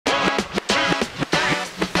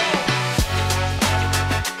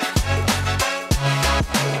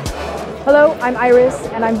Hello, I'm Iris,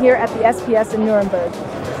 and I'm here at the SPS in Nuremberg.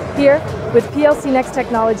 Here, with PLCnext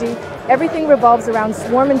technology, everything revolves around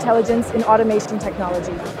swarm intelligence in automation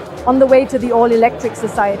technology. On the way to the all-electric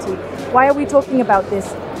society. Why are we talking about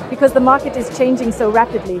this? Because the market is changing so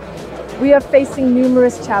rapidly. We are facing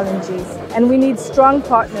numerous challenges, and we need strong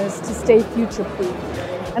partners to stay future-proof.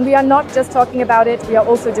 And we are not just talking about it, we are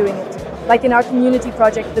also doing it, like in our community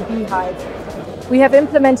project, the Beehive. We have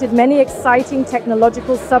implemented many exciting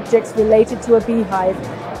technological subjects related to a beehive: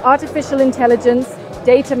 artificial intelligence,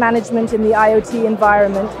 data management in the IoT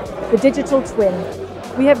environment, the digital twin.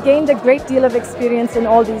 We have gained a great deal of experience in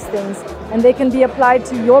all these things, and they can be applied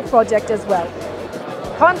to your project as well.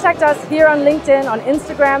 Contact us here on LinkedIn, on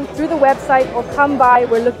Instagram, through the website, or come by.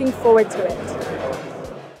 We're looking forward to it.